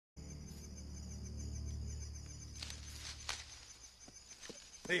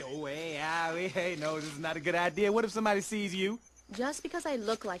Hey, no, this is not a good idea. What if somebody sees you? Just because I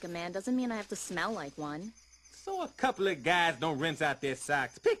look like a man doesn't mean I have to smell like one. So a couple of guys don't rinse out their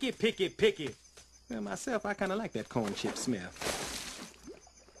socks. Pick it. Well, myself, I kind of like that corn chip smell.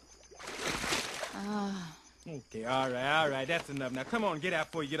 Okay, all right, that's enough. Now, come on, get out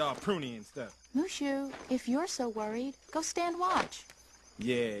before you get all pruny and stuff. Mushu, if you're so worried, go stand watch.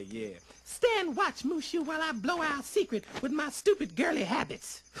 Yeah. Stand watch, Mushu, while I blow our secret with my stupid girly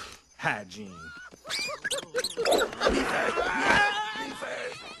habits. Hygiene.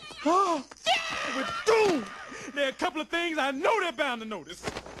 Oh, We're doomed! There are a couple of things I know they're bound to notice.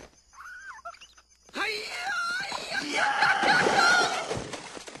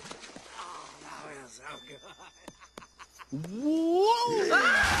 whoa!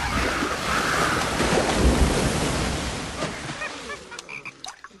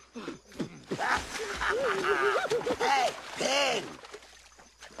 Hey, Pin!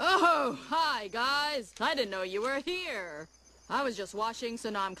 Oh, hi, guys. I didn't know you were here. I was just washing, so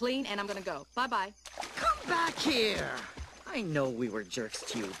now I'm clean, and I'm gonna go. Bye-bye. Come back here! I know we were jerks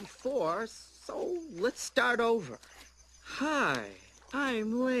to you before, so let's start over. Hi,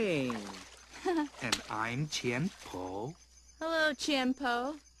 I'm Wayne. And I'm Tianpo. Hello,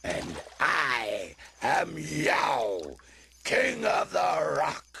 Chimpo. And I am Yao, King of the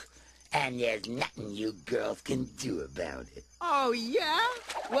Rock. And there's nothing you girls can do about it. Oh, yeah?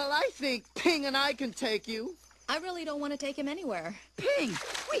 Well, I think Ping and I can take you. I really don't want to take him anywhere. Ping,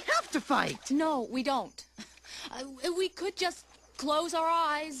 we have to fight. No, we don't. We could just close our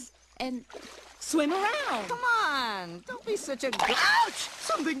eyes and swim around. Come on, don't be such a... Ouch!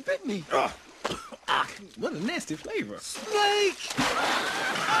 Something bit me. What a nasty flavor. Snake!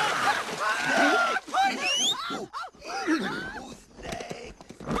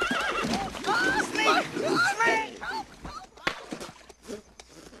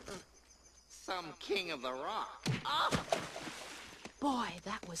 Some king of the rock. Boy,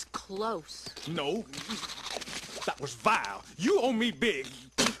 that was close. No, that was vile. You owe me big.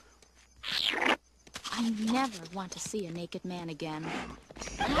 I never want to see a naked man again.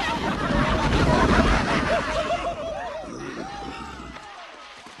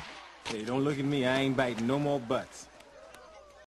 Hey, don't look at me. I ain't biting no more butts.